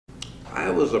I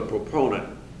was a proponent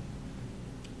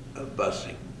of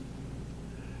busing.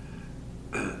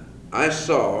 I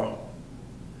saw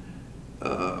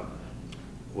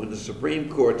when the Supreme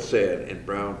Court said in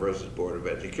Brown versus Board of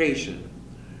Education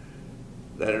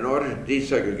that in order to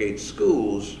desegregate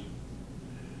schools,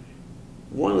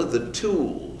 one of the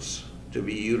tools to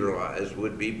be utilized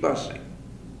would be busing.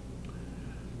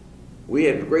 We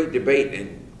had great debate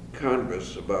in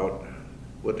Congress about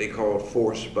what they called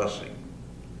forced busing.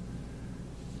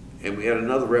 And we had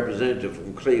another representative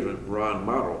from Cleveland, Ron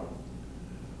Model,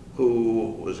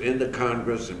 who was in the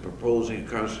Congress and proposing a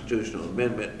constitutional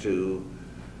amendment to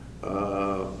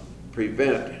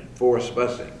prevent forced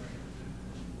busing.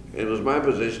 It was my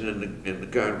position in the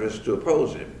Congress to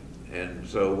oppose him. And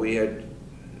so we had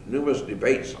numerous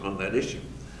debates on that issue.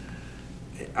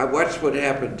 I watched what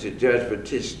happened to Judge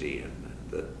Battisti and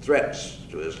the threats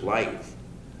to his life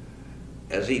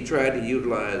as he tried to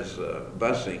utilize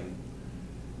busing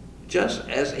just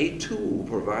as a tool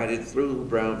provided through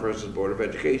Brown versus Board of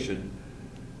Education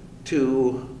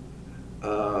to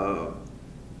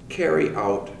carry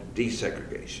out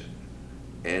desegregation,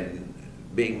 and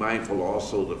being mindful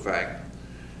also of the fact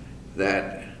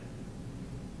that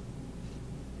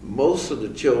most of the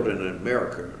children in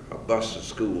America are bused to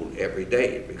school every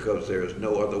day because there is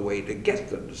no other way to get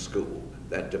them to school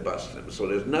than to bus them. So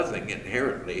there's nothing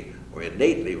inherently or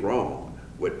innately wrong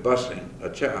with busing a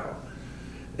child.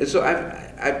 And so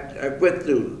I went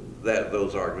through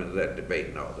those arguments, that debate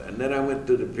and all that. And then I went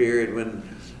through the period when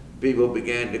people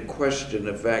began to question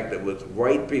the fact that with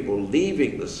white people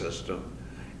leaving the system,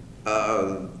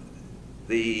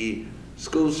 the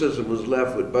school system was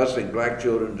left with busing black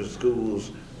children to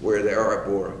schools where there are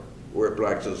more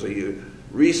black children. So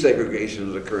resegregation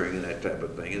is occurring and that type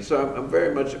of thing. And so I'm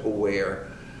very much aware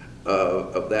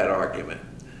of that argument.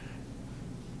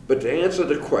 But to answer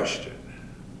the question,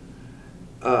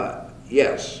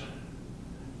 yes,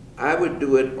 I would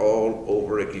do it all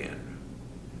over again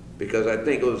because I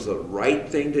think it was the right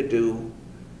thing to do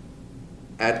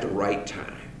at the right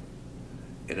time.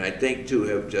 And I think to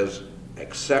have just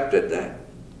accepted that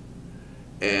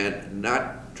and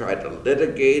not tried to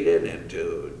litigate it and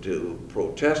to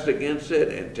protest against it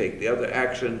and take the other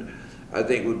action, I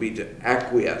think would be to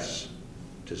acquiesce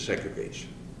to segregation.